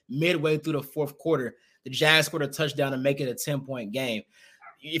 17 midway through the fourth quarter. The Jags scored a touchdown to make it a 10-point game.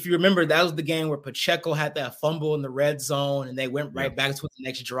 If you remember, that was the game where Pacheco had that fumble in the red zone, and they went right back to the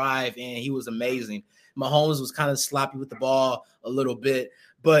next drive, and he was amazing. Mahomes was kind of sloppy with the ball a little bit.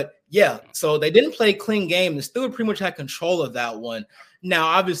 But, yeah, so they didn't play a clean game. They still pretty much had control of that one. Now,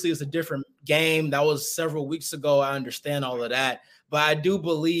 obviously, it's a different game. That was several weeks ago. I understand all of that. But I do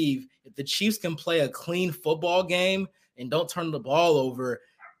believe if the Chiefs can play a clean football game and don't turn the ball over,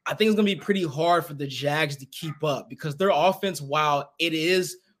 I think it's going to be pretty hard for the Jags to keep up, because their offense, while it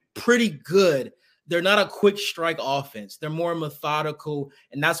is pretty good, they're not a quick strike offense. They're more methodical,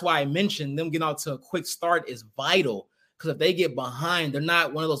 and that's why I mentioned them getting out to a quick start is vital, because if they get behind, they're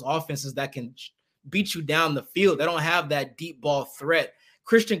not one of those offenses that can beat you down the field. They don't have that deep ball threat.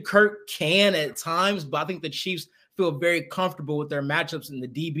 Christian Kirk can at times, but I think the Chiefs feel very comfortable with their matchups in the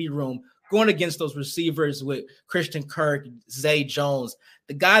DB room going against those receivers with Christian Kirk, Zay Jones.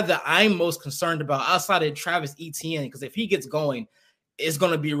 The guy that I'm most concerned about outside of Travis Etienne, because if he gets going, it's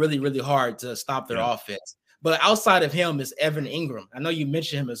going to be really, really hard to stop their offense. But outside of him is Evan Ingram. I know you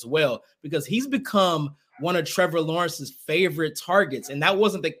mentioned him as well, because he's become one of Trevor Lawrence's favorite targets, and that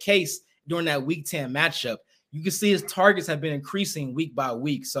wasn't the case during that Week 10 matchup. You can see his targets have been increasing week by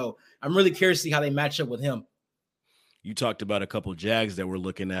week, so I'm really curious to see how they match up with him. You talked about a couple of Jags that we're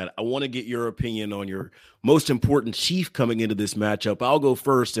looking at. I want to get your opinion on your most important Chief coming into this matchup. I'll go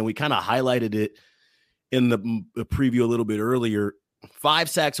first, and we kind of highlighted it in the preview a little bit earlier. 5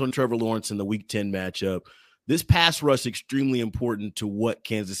 sacks on Trevor Lawrence in the Week 10 matchup. This pass rush is extremely important to what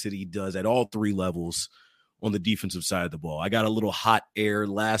Kansas City does at all 3 levels on the defensive side of the ball. I got a little hot air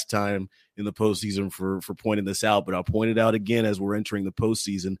last time in the postseason for pointing this out, but I'll point it out again as we're entering the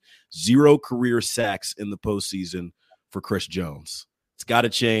postseason. 0 career sacks in the postseason for Chris Jones. It's got to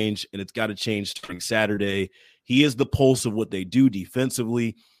change, and it's got to change starting Saturday. He is the pulse of what they do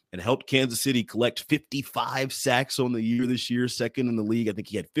defensively and helped Kansas City collect 55 sacks on the year this year, second in the league. I think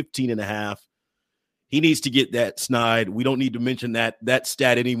he had 15.5. He needs to get that snide. We don't need to mention that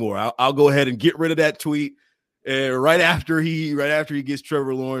stat anymore. I'll go ahead and get rid of that tweet. Right after he gets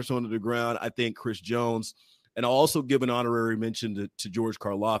Trevor Lawrence onto the ground, I think Chris Jones And I'll also give an honorary mention to George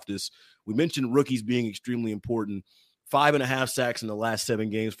Karlaftis. We mentioned rookies being extremely important. 5.5 sacks in the last 7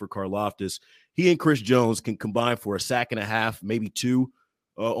 games for Karlaftis. He and Chris Jones can combine for a sack and a half, maybe 2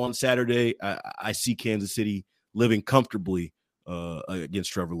 on Saturday. I see Kansas City living comfortably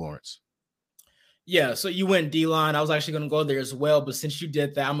against Trevor Lawrence. Yeah, so you went D-line. I was actually going to go there as well, but since you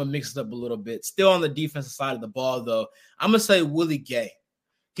did that, I'm going to mix it up a little bit. Still on the defensive side of the ball, though, I'm going to say Willie Gay.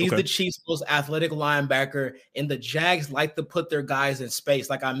 He's the Chiefs' most athletic linebacker, and the Jags like to put their guys in space.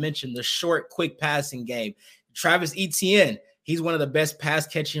 Like I mentioned, the short, quick passing game. Travis Etienne, he's one of the best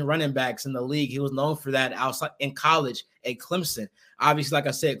pass-catching running backs in the league. He was known for that outside in college at Clemson. Obviously, like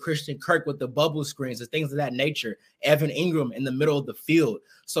I said, Christian Kirk with the bubble screens and things of that nature. Evan Ingram in the middle of the field.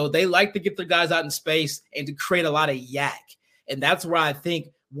 So they like to get their guys out in space and to create a lot of yak. And that's where I think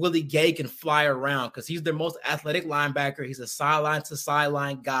Willie Gay can fly around because he's their most athletic linebacker. He's a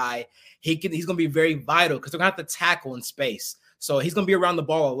sideline-to-sideline guy. He's going to be very vital because they're going to have to tackle in space. So he's going to be around the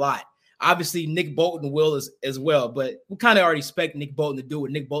ball a lot. Obviously, Nick Bolton will as well, but we kind of already expect Nick Bolton to do what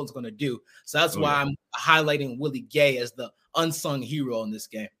Nick Bolton's going to do. So that's why I'm highlighting Willie Gay as the unsung hero in this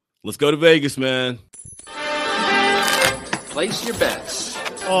game. Let's go to Vegas, man. Place your bets.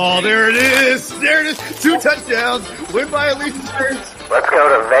 Oh, there it is. There it is. 2 touchdowns. Win by at least 2. Let's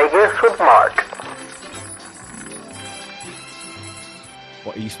go to Vegas with Mark.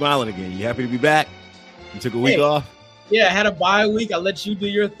 Well, you smiling again? You happy to be back? You took a week off? Yeah, I had a bye week. I let you do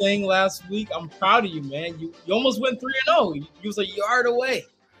your thing last week. I'm proud of you, man. You almost went 3-0. You was a yard away.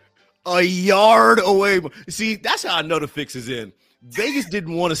 A yard away. See, that's how I know the fix is in. Vegas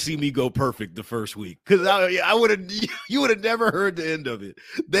didn't want to see me go perfect the first week because I would have. You would have never heard the end of it.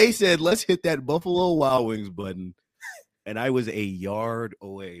 They said, "Let's hit that Buffalo Wild Wings button," and I was a yard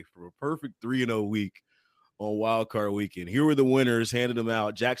away from a perfect 3-0 week on Wild Card Weekend. Here were the winners, handed them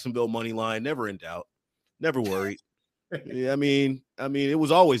out. Jacksonville money line, never in doubt, never worried. Yeah, I mean, it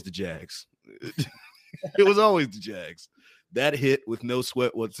was always the Jags. It was always the Jags. That hit with no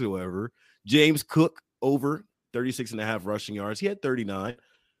sweat whatsoever. James Cook over 36.5 rushing yards. He had 39,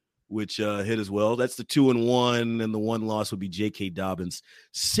 which hit as well. That's the 2-1, and the one loss would be J.K. Dobbins,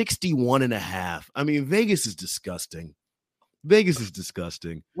 61.5. I mean, Vegas is disgusting. Vegas is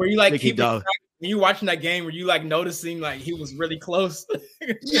disgusting. Were you like when you watching that game? Were you like noticing like he was really close?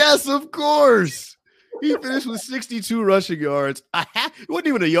 Yes, of course. He finished with 62 rushing yards. It wasn't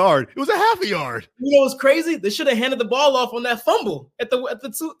even a yard. It was a half a yard. You know what's crazy? They should have handed the ball off on that fumble at the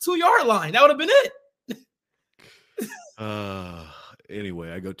 2-yard line. That would have been it.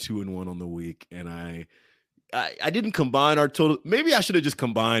 Anyway, I go 2-1 on the week, and I didn't combine our total. Maybe I should have just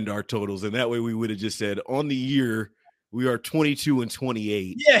combined our totals, and that way we would have just said on the year we are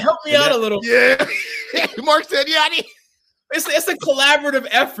 22-28. Yeah, help me out a little. Yeah, Mark said, "Yeah, it's a collaborative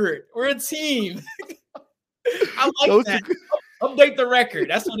effort. We're a team." I like that. Update the record.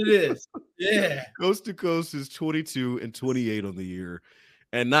 That's what it is. Yeah. Coast to Coast is 22-28 on the year,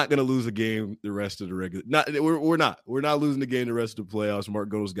 and not going to lose a game the rest of the regular. We're not losing the game the rest of the playoffs. Mark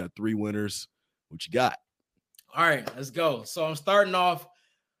Gold's got 3 winners. What you got? All right, let's go. So I'm starting off.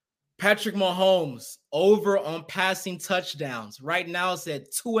 Patrick Mahomes over on passing touchdowns. Right now it's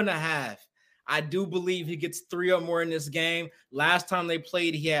at 2.5. I do believe he gets 3 or more in this game. Last time they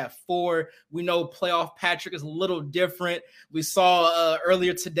played, he had 4. We know playoff Patrick is a little different. We saw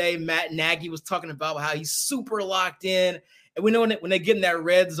earlier today, Matt Nagy was talking about how he's super locked in. And we know when they get in that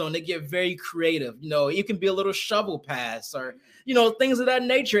red zone, they get very creative. You know, it can be a little shovel pass or, things of that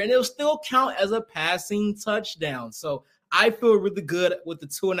nature. And it'll still count as a passing touchdown. So I feel really good with the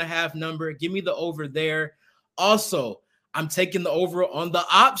 2.5 number. Give me the over there. Also, I'm taking the over on the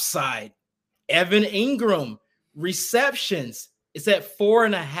ops side. Evan Ingram receptions. It's at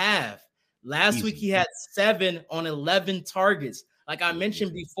 4.5. Last week he had 7 on 11 targets. Like I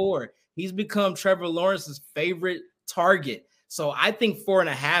mentioned before, he's become Trevor Lawrence's favorite target. So I think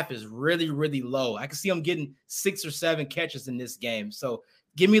 4.5 is really, really low. I can see him getting 6 or 7 catches in this game. So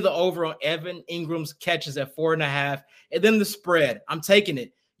give me the over on Evan Ingram's catches at 4.5. And then the spread. I'm taking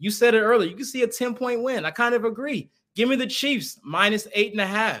it. You said it earlier. You can see a 10-point win. I kind of agree. Give me the Chiefs minus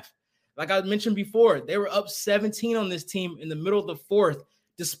 8.5. Like I mentioned before, they were up 17 on this team in the middle of the 4th,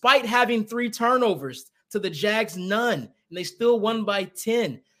 despite having 3 turnovers to the Jags, none. And they still won by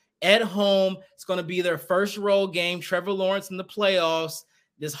 10. At home, it's going to be their first road game. Trevor Lawrence in the playoffs,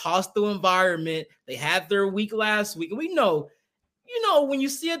 this hostile environment. They had their week last week. And we know, when you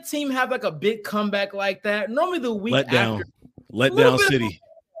see a team have like a big comeback like that, normally the week after. Let down city.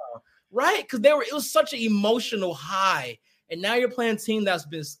 Right? Because it was such an emotional high. And now you're playing a team that's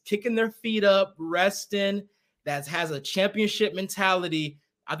been kicking their feet up, resting, that has a championship mentality.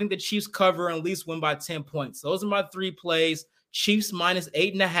 I think the Chiefs cover and at least win by 10 points. Those are my 3 plays. Chiefs minus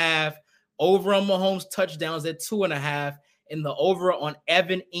 8.5. Over on Mahomes touchdowns at 2.5. And the over on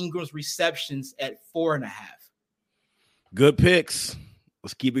Evan Ingram's receptions at 4.5. Good picks.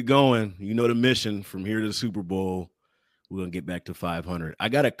 Let's keep it going. You know the mission from here to the Super Bowl. We're going to get back to 500. I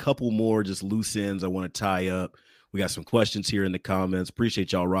got a couple more just loose ends I want to tie up. We got some questions here in the comments.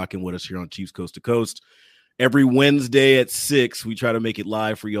 Appreciate y'all rocking with us here on Chiefs Coast to Coast. Every Wednesday at 6, we try to make it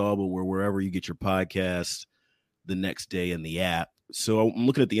live for y'all, but we're wherever you get your podcast the next day in the app. So I'm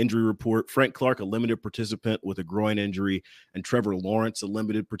looking at the injury report. Frank Clark, a limited participant with a groin injury, and Trevor Lawrence, a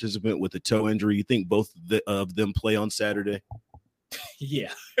limited participant with a toe injury. You think both of them play on Saturday?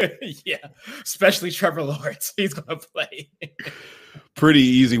 Yeah. Yeah. Especially Trevor Lawrence. He's going to play. Pretty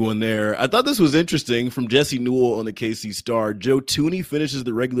easy one there. I thought this was interesting from Jesse Newell on the KC Star. Joe Tooney finishes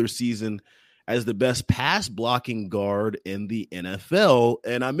the regular season as the best pass blocking guard in the NFL.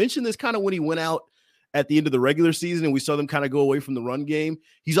 And I mentioned this kind of when he went out at the end of the regular season and we saw them kind of go away from the run game.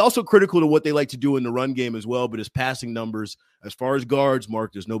 He's also critical to what they like to do in the run game as well, but his passing numbers, as far as guards,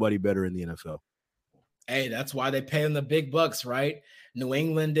 Mark, there's nobody better in the NFL. Hey, that's why they pay him the big bucks, right? New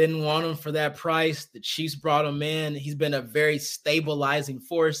England didn't want him for that price. The Chiefs brought him in. He's been a very stabilizing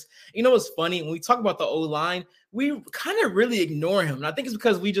force. You know what's funny? When we talk about the O-line, we kind of really ignore him. And I think it's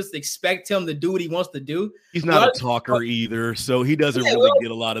because we just expect him to do what he wants to do. He's not a talker either, so he doesn't really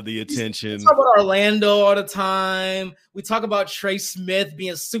get a lot of the attention. We talk about Orlando all the time. We talk about Trey Smith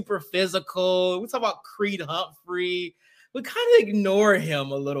being super physical. We talk about Creed Humphrey. We kind of ignore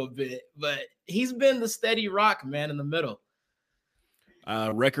him a little bit, but he's been the steady rock, man, in the middle.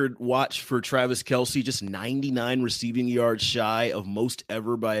 Record watch for Travis Kelce, just 99 receiving yards shy of most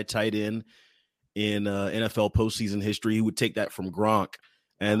ever by a tight end in NFL postseason history. He would take that from Gronk.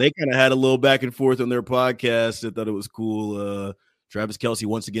 And they kind of had a little back and forth on their podcast. I thought it was cool. Travis Kelce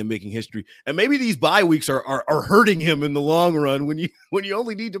once again making history. And maybe these bye weeks are hurting him in the long run when you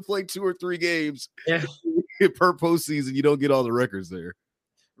only need to play 2 or 3 games per postseason. You don't get all the records there.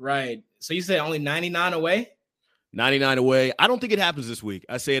 Right. So you say only 99 away? 99 away. I don't think it happens this week.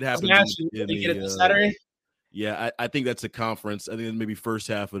 I say it happens Saturday. Yeah, I think that's a conference. I think it's maybe first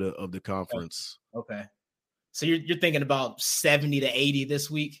half of the conference. Okay. So you're thinking about 70 to 80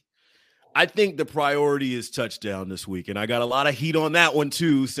 this week? I think the priority is touchdown this week, and I got a lot of heat on that one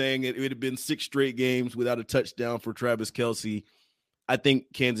too, saying it would have been 6 straight games without a touchdown for Travis Kelce. I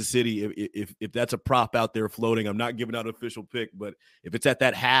think Kansas City, if that's a prop out there floating, I'm not giving out an official pick, but if it's at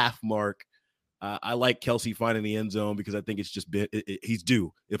that half mark, I like Kelce finding the end zone because I think it's just he's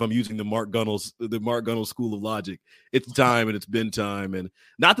due. If I'm using the Mark Gunnels school of logic, it's time and it's been time. And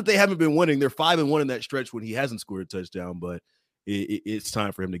not that they haven't been winning; they're 5-1 in that stretch when he hasn't scored a touchdown. But it's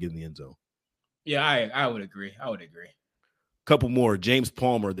time for him to get in the end zone. Yeah, I would agree. Couple more. James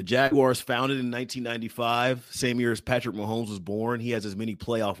Palmer, the Jaguars founded in 1995, same year as Patrick Mahomes was born. He has as many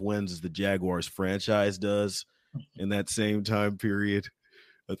playoff wins as the Jaguars franchise does in that same time period.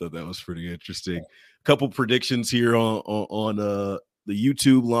 I thought that was pretty interesting. A couple predictions here on the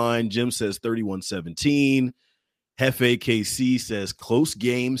YouTube line. Jim says 31-17. Hefe KC says close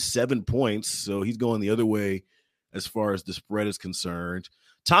game, 7 points. So he's going the other way as far as the spread is concerned.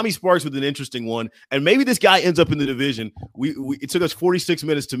 Tommy Sparks with an interesting one. And maybe this guy ends up in the division. It took us 46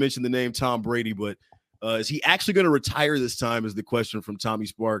 minutes to mention the name Tom Brady, but is he actually going to retire this time is the question from Tommy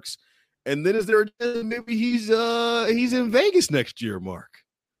Sparks. And then maybe he's in Vegas next year, Mark?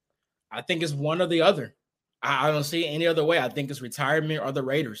 I think it's one or the other. I don't see any other way. I think it's retirement or the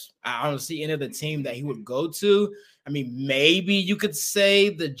Raiders. I don't see any other team that he would go to. I mean, maybe you could say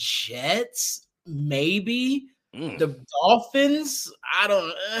the Jets, maybe the Dolphins. I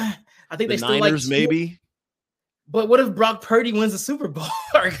don't. I think the they still Niners, like maybe. But what if Brock Purdy wins the Super Bowl?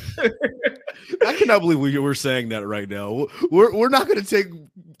 I cannot believe we're saying that right now. We're not going to take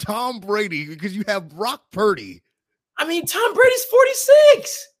Tom Brady because you have Brock Purdy. I mean, Tom Brady's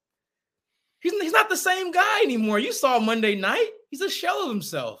 46. He's not the same guy anymore. You saw Monday night. He's a shell of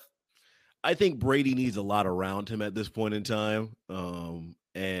himself. I think Brady needs a lot around him at this point in time.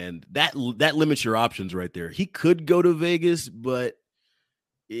 And that limits your options right there. He could go to Vegas, but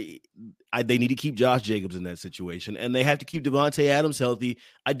they need to keep Josh Jacobs in that situation. And they have to keep Devontae Adams healthy.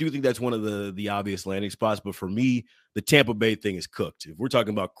 I do think that's one of the obvious landing spots. But for me, the Tampa Bay thing is cooked. If we're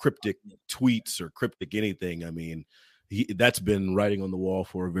talking about cryptic tweets or cryptic anything, I mean, that's been writing on the wall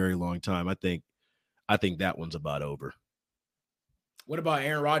for a very long time. I think that one's about over. What about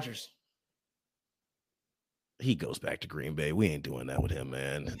Aaron Rodgers? He goes back to Green Bay. We ain't doing that with him,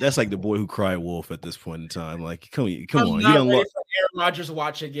 man. That's like the boy who cried wolf at this point in time. Like, come on. I'm not ready for Aaron Rodgers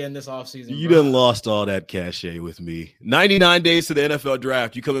watch again this offseason. You done lost all that cachet with me. 99 days to the NFL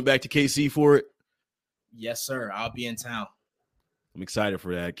draft. You coming back to KC for it? Yes, sir. I'll be in town. I'm excited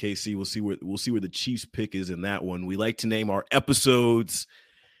for that. KC, we'll see where the Chiefs pick is in that one. We like to name our episodes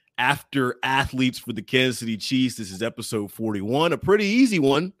after athletes for the Kansas City Chiefs. This is episode 41, a pretty easy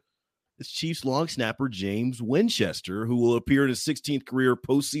one. It's Chiefs long snapper James Winchester, who will appear in his 16th career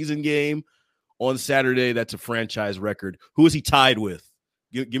postseason game on Saturday. That's a franchise record. Who is he tied with?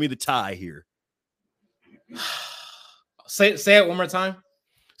 Give me the tie here. Say it one more time.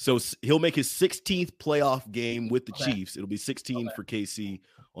 So he'll make his 16th playoff game with the Chiefs. It'll be 16 for KC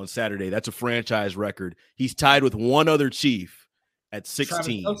on Saturday. That's a franchise record. He's tied with one other Chief at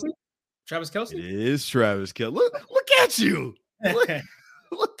 16. Travis Kelce? It is Travis Kelce. Look at you. Look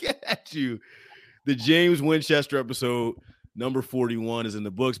at you. The James Winchester episode, number 41, is in the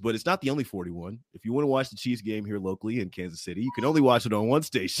books, but it's not the only 41. If you want to watch the Chiefs game here locally in Kansas City, you can only watch it on one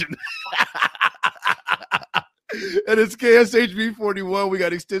station. And it's KSHB 41. We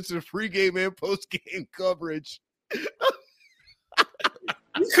got extensive pregame and postgame coverage. You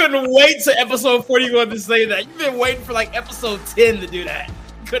couldn't wait to episode 41 to say that. You've been waiting for like episode 10 to do that.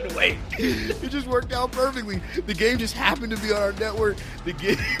 Couldn't wait. It just worked out perfectly. The game just happened to be on our network.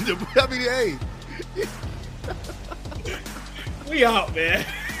 Hey. We out, man.